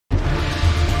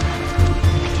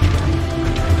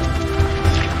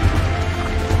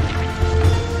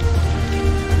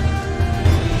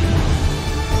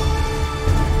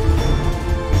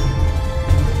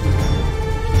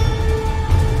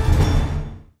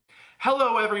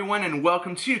Hello everyone and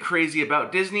welcome to Crazy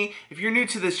About Disney. If you're new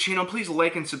to this channel, please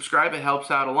like and subscribe, it helps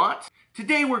out a lot.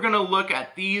 Today we're going to look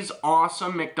at these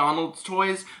awesome McDonald's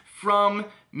toys from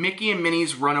Mickey and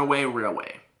Minnie's Runaway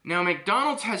Railway. Now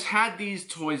McDonald's has had these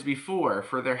toys before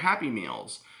for their Happy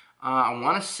Meals. I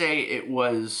want to say it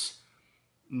was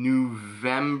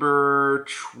November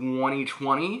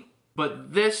 2020,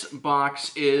 but this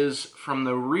box is from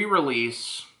the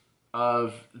re-release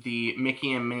of the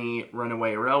Mickey and Minnie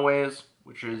Runaway Railways,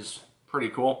 which is pretty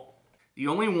cool. The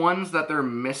only ones that they're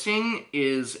missing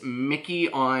is Mickey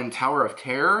on Tower of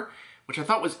Terror, which I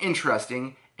thought was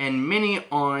interesting, and Minnie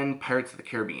on Pirates of the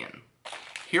Caribbean.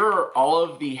 Here are all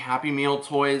of the Happy Meal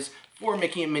toys for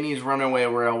Mickey and Minnie's Runaway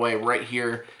Railway right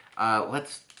here.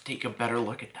 Let's take a better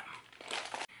look at them.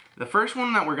 The first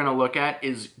one that we're going to look at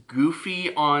is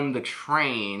Goofy on the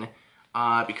train,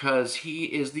 because he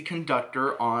is the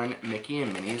conductor on Mickey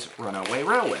and Minnie's Runaway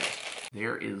Railway.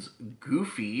 There is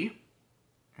Goofy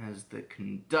as the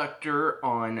conductor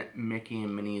on Mickey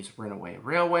and Minnie's Runaway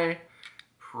Railway.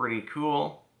 Pretty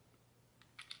cool.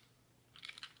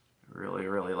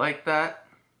 Really like that.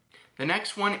 The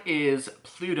next one is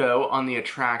Pluto on the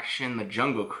attraction The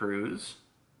Jungle Cruise.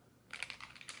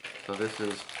 So this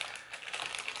is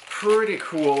pretty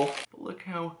cool. Look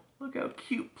how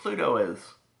cute Pluto is.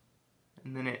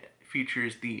 And then it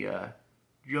features the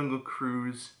Jungle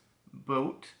Cruise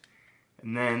boat.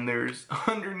 And then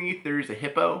underneath there's a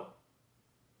hippo.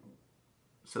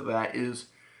 So that is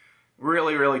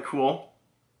really cool.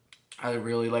 I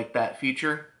really like that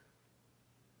feature.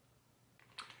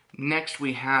 Next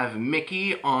we have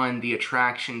Mickey on the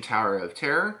attraction Tower of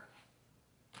Terror.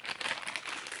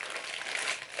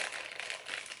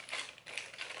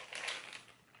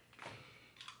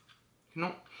 You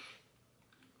know,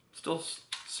 still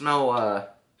smell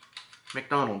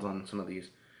McDonald's on some of these.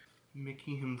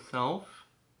 Mickey himself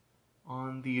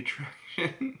on the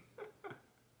attraction.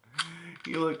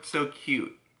 He looked so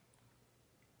cute.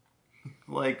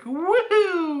 Like,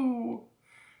 woohoo!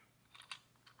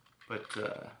 But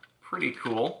pretty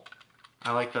cool.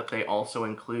 I like that they also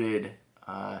included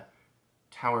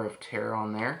Tower of Terror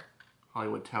on there.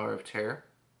 Hollywood Tower of Terror.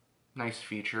 Nice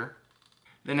feature.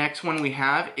 The next one we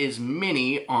have is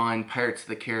Minnie on Pirates of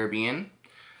the Caribbean.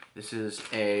 This is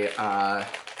a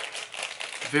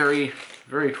very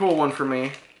cool one for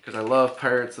me because I love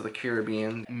Pirates of the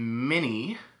Caribbean.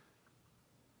 Minnie,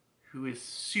 who is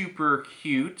super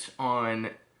cute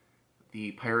on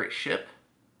the pirate ship.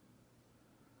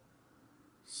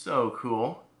 So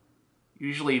cool.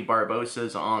 Usually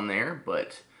Barbossa's on there,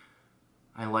 but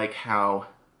I like how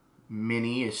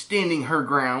Minnie is standing her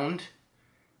ground.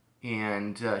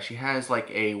 And she has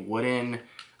like a wooden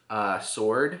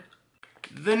sword.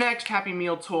 The next Happy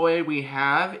Meal toy we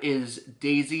have is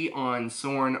Daisy on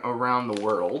Soarin' Around the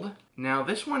World. Now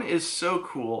this one is so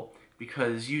cool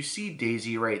because you see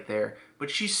Daisy right there, but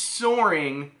she's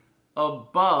soaring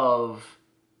above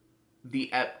the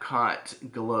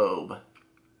Epcot globe.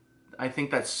 I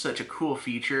think that's such a cool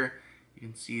feature. You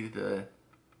can see the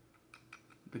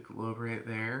globe right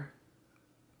there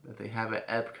that they have at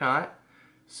Epcot.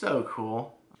 So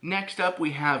cool. Next up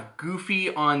we have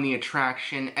Goofy on the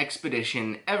attraction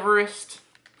Expedition Everest.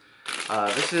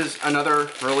 This is another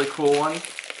really cool one.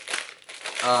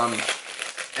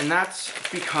 And that's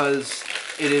because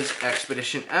it is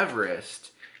Expedition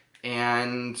Everest.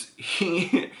 And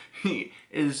he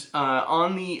is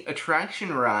on the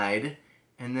attraction ride,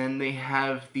 and then they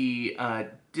have the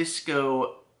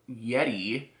Disco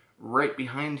Yeti right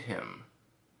behind him.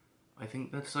 I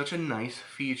think that's such a nice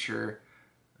feature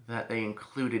that they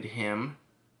included him.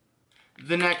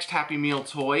 The next Happy Meal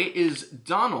toy is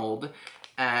Donald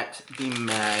at the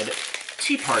Mad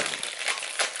Tea Party,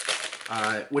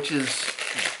 which is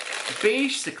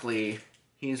basically,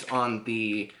 he's on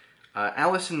the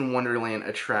Alice in Wonderland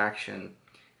attraction,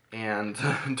 and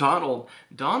Donald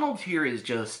here is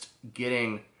just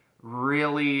getting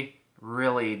really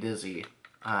dizzy,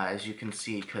 as you can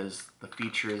see, because the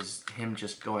feature is him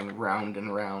just going round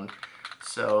and round.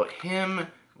 So him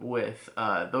with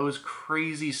those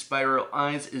crazy spiral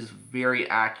eyes is very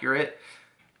accurate.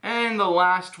 And the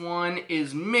last one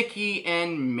is Mickey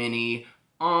and Minnie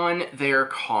on their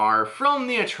car from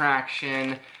the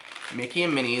attraction Mickey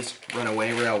and Minnie's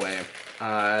Runaway Railway.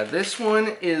 This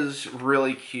one is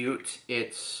really cute.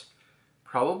 It's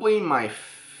probably my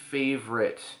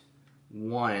favorite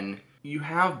one. You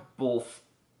have both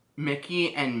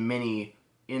Mickey and Minnie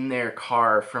in their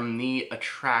car from the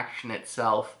attraction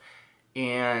itself,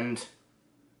 and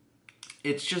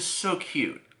it's just so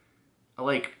cute.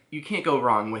 Like, you can't go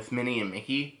wrong with Minnie and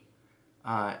Mickey.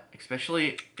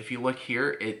 Especially if you look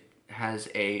here, it has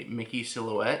a Mickey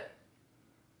silhouette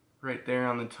right there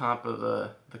on the top of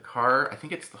the car. I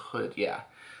think it's the hood, yeah.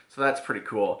 So that's pretty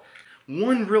cool.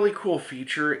 One really cool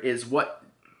feature,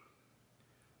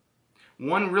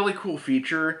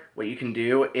 what you can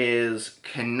do is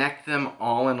connect them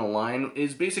all in a line,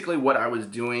 is basically what I was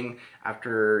doing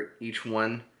after each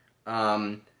one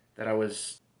that I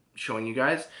was showing you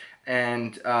guys.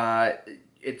 And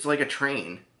it's like a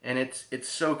train, and it's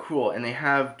so cool, and they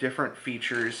have different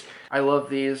features. I love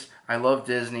these. I love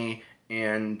Disney,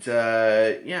 and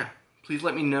yeah, please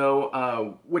let me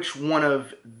know which one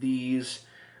of these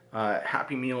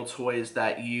Happy Meal toys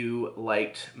that you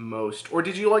liked most, or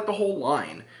did you like the whole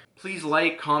line? Please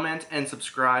like, comment, and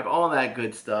subscribe, all that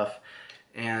good stuff.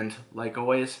 And like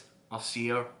always, I'll see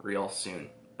you real soon.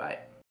 Bye.